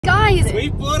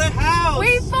exciting. We bought a house!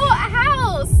 We bought a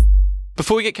house!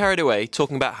 Before we get carried away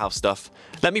talking about house stuff,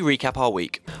 let me recap our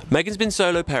week. Megan's been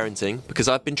solo parenting because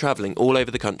I've been travelling all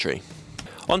over the country.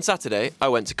 On Saturday, I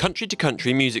went to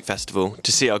Country Music Festival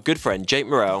to see our good friend Jake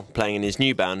Morrell playing in his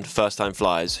new band, First Time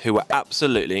Flyers, who were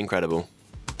absolutely incredible.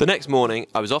 The next morning,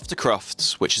 I was off to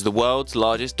Crufts, which is the world's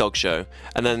largest dog show,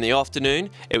 and then in the afternoon,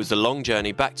 it was the long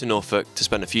journey back to Norfolk to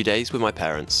spend a few days with my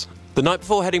parents. The night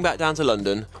before heading back down to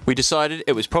London, we decided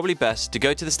it was probably best to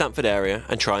go to the Stamford area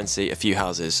and try and see a few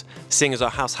houses, seeing as our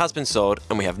house has been sold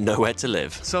and we have nowhere to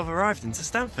live. So I've arrived into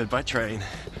Stamford by train,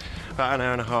 about an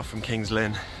hour and a half from King's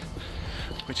Lynn,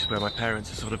 which is where my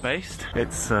parents are sort of based.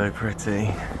 It's so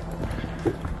pretty.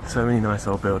 So many nice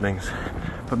old buildings.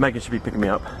 But Megan should be picking me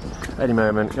up any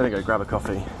moment. Gonna go grab a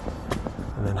coffee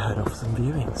and then head off for some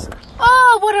viewings.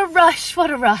 Oh, what a rush,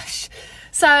 what a rush.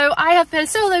 So I have been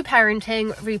solo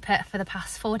parenting Rupert for the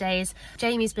past 4 days.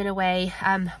 Jamie's been away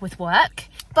with work.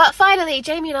 But finally,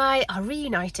 Jamie and I are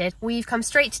reunited. We've come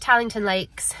straight to Tallington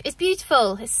Lakes. It's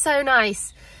beautiful, it's so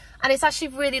nice. And it's actually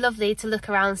really lovely to look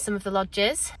around some of the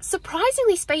lodges.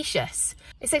 Surprisingly spacious.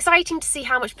 It's exciting to see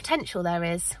how much potential there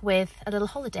is with a little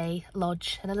holiday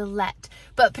lodge and a little let.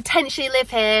 But potentially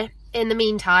live here in the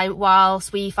meantime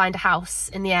whilst we find a house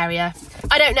in the area.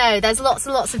 I don't know, there's lots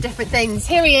and lots of different things.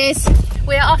 Here he is.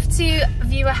 We're off to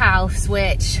view a house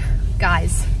which,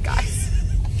 guys,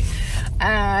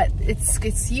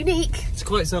 it's unique. It's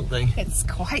quite something. It's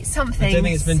quite something. I don't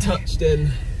think it's been touched in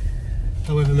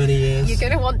however many years. You're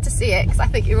going to want to see it because I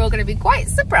think you're all going to be quite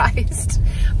surprised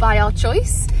by our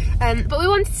choice. But we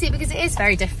wanted to see it because it is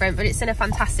very different, but it's in a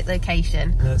fantastic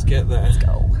location. Let's get there. Let's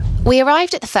go. We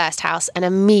arrived at the first house and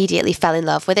immediately fell in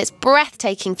love with its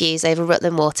breathtaking views over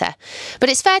Rutland Water. But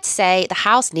it's fair to say the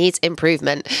house needs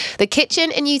improvement. The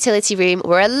kitchen and utility room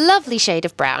were a lovely shade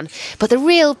of brown, but the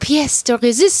real pièce de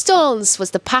résistance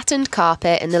was the patterned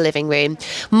carpet in the living room,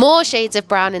 more shades of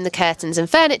brown in the curtains and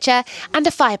furniture, and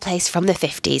a fireplace from the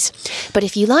 50s. But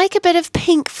if you like a bit of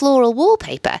pink floral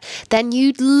wallpaper, then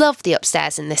you'd love the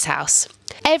upstairs in this house.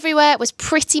 Everywhere was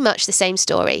pretty much the same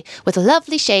story, with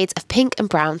lovely shades of pink and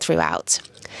brown throughout.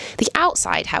 The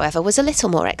outside, however, was a little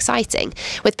more exciting.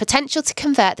 With potential to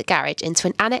convert the garage into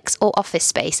an annex or office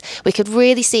space, we could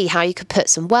really see how you could put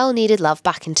some well-needed love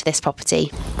back into this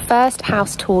property. First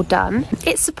house tour done.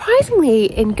 It's surprisingly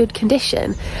in good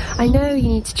condition. I know you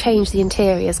need to change the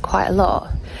interiors quite a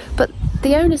lot, but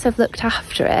the owners have looked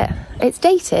after it. It's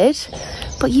dated,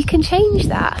 but you can change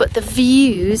that. But the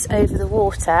views over the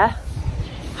water,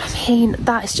 I mean,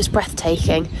 that is just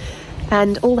breathtaking.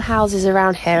 And all the houses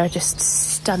around here are just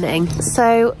stunning.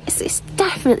 So it's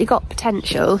definitely got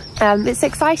potential. It's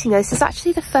exciting though. This is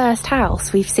actually the first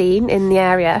house we've seen in the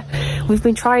area. We've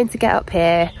been trying to get up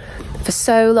here for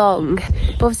so long.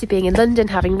 But obviously being in London,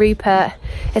 having Rupert,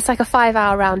 it's like a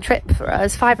 5-hour round trip for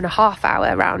us,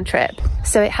 5.5-hour round trip.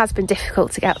 So it has been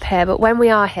difficult to get up here, but when we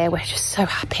are here, we're just so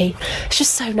happy. It's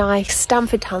just so nice.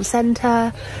 Stamford town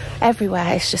centre,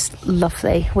 everywhere. It's just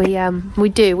lovely. We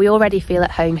already feel at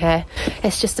home here.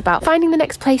 It's just about finding the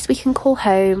next place we can call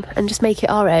home and just make it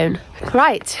our own.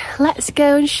 Right, let's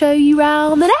go and show you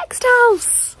around the next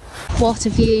house. What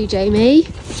a view, Jamie.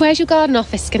 Where's your garden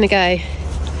office gonna go?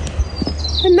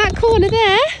 In that corner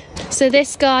there. So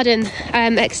this garden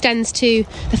extends to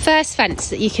the first fence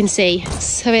that you can see.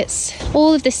 So it's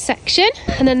all of this section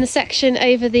and then the section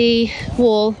over the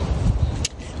wall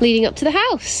leading up to the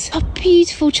house. A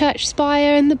beautiful church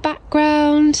spire in the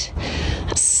background.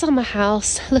 A summer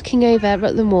house looking over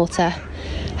Rutland Water.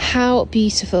 How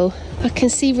beautiful. I can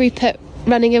see Rupert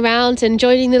running around and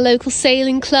joining the local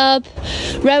sailing club,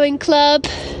 rowing club.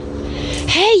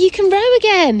 Hey, you can row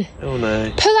again. Oh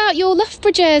no. Pull out your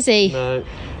Loughborough jersey. No.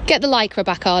 Get the lycra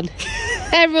back on.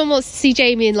 Everyone wants to see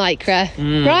Jamie in lycra,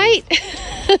 right?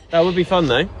 That would be fun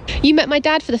though. You met my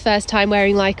dad for the first time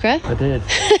wearing lycra. I did.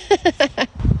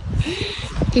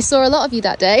 He saw a lot of you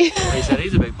that day. He said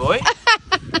he's a big boy.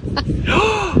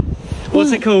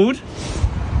 What's it called?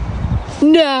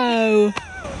 No.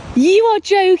 You are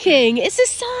joking. It's a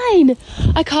sign.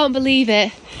 I can't believe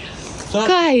it.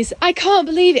 Guys, I can't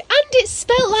believe it. And it's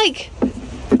spelt like...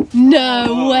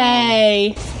 No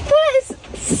way. That is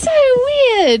so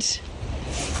weird.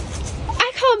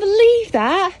 I can't believe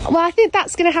that. Well, I think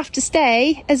that's going to have to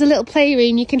stay as a little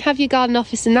playroom. You can have your garden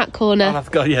office in that corner. I'll have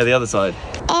to go, yeah, the other side.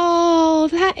 Oh,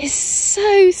 that is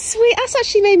so sweet. That's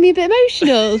actually made me a bit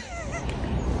emotional.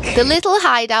 The little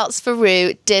hideouts for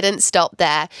Rue didn't stop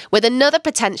there, with another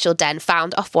potential den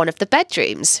found off one of the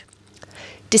bedrooms.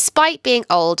 Despite being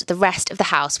old, the rest of the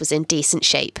house was in decent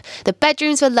shape. The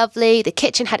bedrooms were lovely, the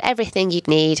kitchen had everything you'd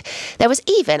need. There was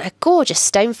even a gorgeous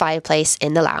stone fireplace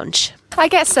in the lounge. I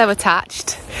get so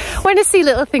attached when I see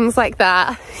little things like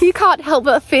that. You can't help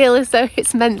but feel as though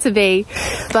it's meant to be.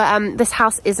 But this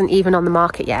house isn't even on the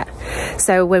market yet.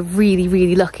 So we're really,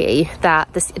 really lucky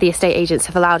that the estate agents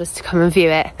have allowed us to come and view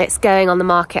it. It's going on the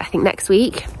market, I think, next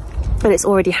week. And it's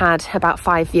already had about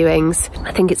 5 viewings.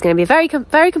 I think it's going to be very,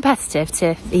 very competitive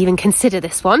to even consider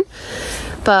this one.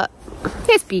 But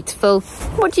it's beautiful.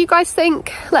 What do you guys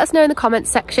think? Let us know in the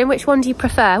comments section. Which one do you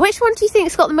prefer? Which one do you think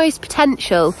has got the most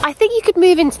potential? I think you could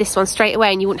move into this one straight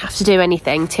away and you wouldn't have to do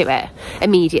anything to it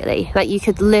immediately. Like, you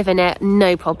could live in it,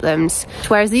 no problems.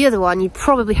 Whereas the other one, you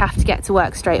probably have to get to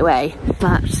work straight away.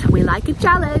 But we like a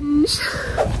challenge.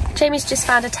 Jamie's just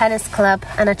found a tennis club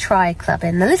and a tri club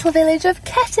in the little village of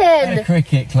Ketton. And a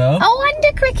cricket club. Oh, and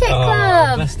a cricket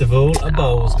club. Best of all, a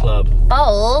bowls club.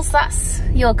 Bowls, that's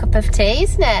your cup of tea,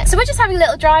 isn't it? So we're just having a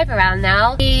little drive around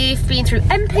now. We've been through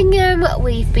Empingham,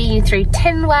 we've been through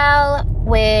Tinwell,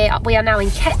 we are now in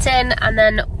Ketton, and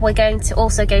then we're going to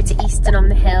also go to Easton on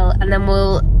the Hill, and then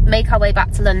we'll make our way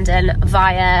back to London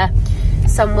via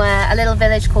somewhere, a little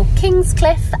village called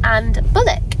Kingscliff and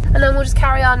Bullock, and then we'll just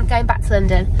carry on going back to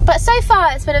London. But so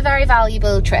far it's been a very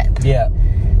valuable trip. Yeah.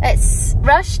 It's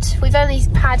rushed. We've only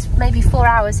had maybe 4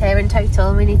 hours here in total,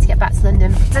 and we need to get back to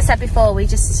London. As I said before, we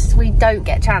don't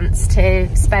get a chance to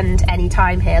spend any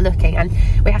time here looking, and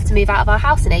we have to move out of our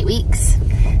house in 8 weeks.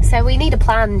 So we need a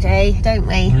plan, Jay, don't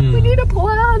we? We need a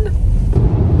plan.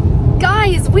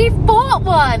 Guys, we've bought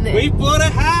one. We've bought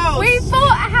a house. We've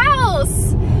bought a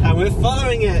house. And we're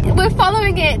following it. We're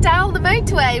following it down the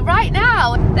motorway right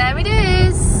now. There it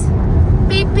is.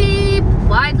 Beep, beep.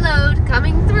 Wide load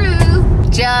coming through.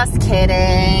 Just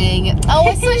kidding. Oh,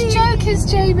 we're such jokers,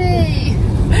 Jamie.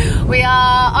 We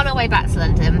are on our way back to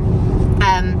London.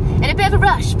 In a bit of a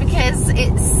rush because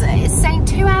it's saying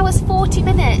 2 hours 40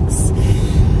 minutes,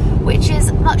 which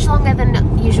is much longer than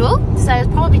usual. So it's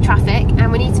probably traffic,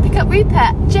 and we need to pick up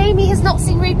Rupert. Jamie has not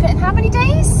seen Rupert in how many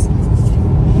days?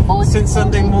 Since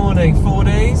Sunday morning. 4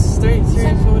 days? 4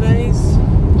 days?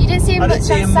 You didn't see him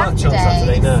much on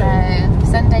Saturday, no.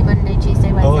 So Sunday, Monday,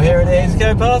 Tuesday, Wednesday. Oh, here it is.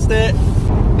 Go past it.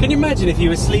 Can you imagine if you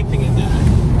were sleeping in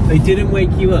there, they didn't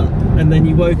wake you up, and then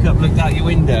you woke up, looked out your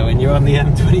window, and you're on the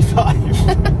M25?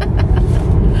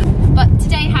 But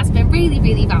today has been really,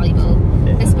 really valuable.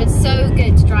 Yeah. It's been so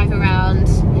good to drive around.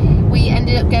 We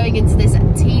ended up going into this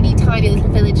teeny tiny little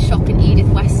village shop in Edith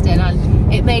Weston,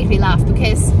 and it made me laugh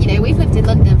because, you know, we've lived in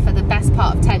London for the best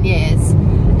part of 10 years.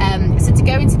 So to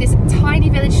go into this tiny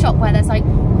village shop where there's like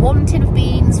 1 tin of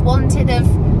beans, 1 tin of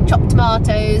chopped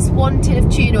tomatoes, 1 tin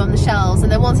of tuna on the shelves,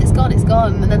 and then once it's gone,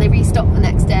 and then they restock the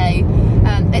next day.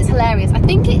 It's hilarious. I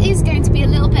think it is going to be a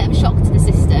little bit of a shock to the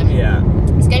system. Yeah.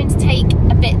 It's going to take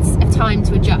a bit of time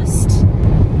to adjust,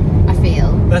 I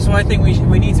feel. That's why I think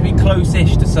we need to be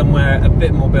close-ish to somewhere a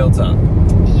bit more built up.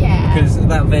 Yeah. Because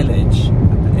that village,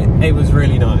 it was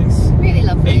really nice. Really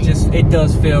lovely. It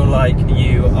does feel like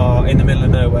you are in the middle of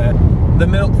nowhere. The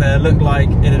milk there looked like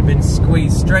it had been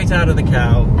squeezed straight out of the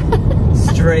cow,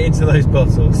 straight into those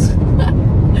bottles.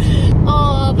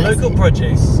 Oh, local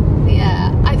produce.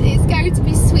 Yeah, it's going to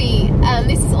be sweet.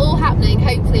 This is all happening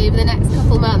hopefully over the next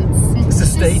couple months. So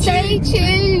stay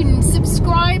tuned.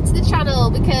 Subscribe to the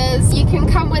channel because you can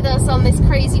come with us on this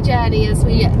crazy journey as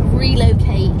we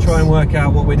relocate. Try and work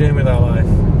out what we're doing with our life.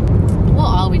 What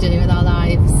are we doing with our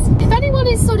lives? If anyone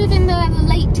is sort of in the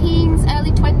late teens,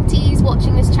 early 20s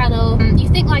watching this channel, you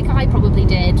think like I probably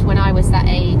did when I was that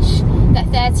age, that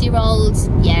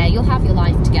 30-year-old, yeah, you'll have your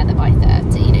life together by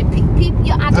 30, you know,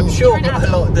 you're adults. I'm sure a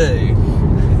lot do.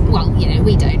 Well, you know,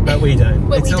 we don't. But we don't.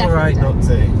 But it's alright not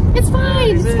to. It's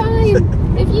fine, it's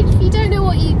fine. If you don't know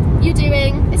what you're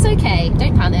doing, it's okay,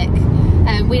 don't panic.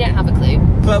 We don't have a clue.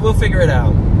 But we'll figure it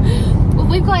out. Well,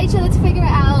 we've got each other to figure it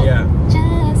out. Yeah.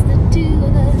 Just the 2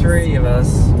 of us. 3 of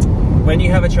us. When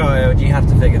you have a child, you have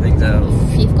to figure things out.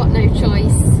 You've got no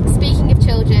choice. Speaking of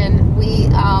children, we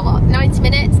are, what, 90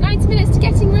 minutes to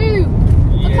getting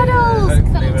room. Yeah, cuddles.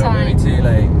 hopefully we're not going to be too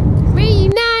late.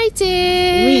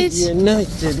 Reunited.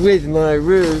 Reunited with my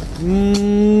room.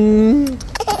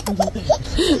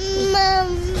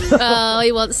 Oh,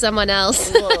 he wants someone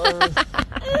else.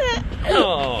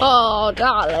 Oh,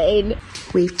 darling.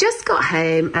 We've just got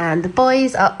home and the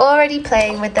boys are already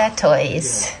playing with their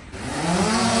toys.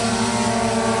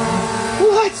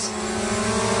 What?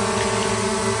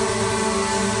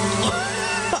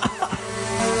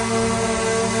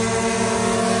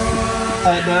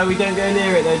 No, we don't go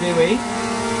near it though, do we?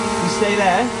 You stay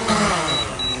there.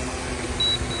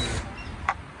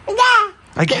 Yeah.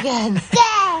 Again.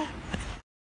 Yeah.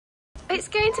 It's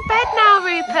going to bed now,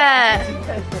 Rupert.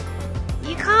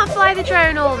 You can't fly the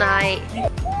drone all night.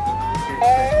 It's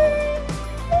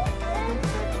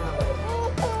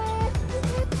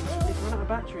run out of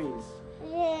batteries.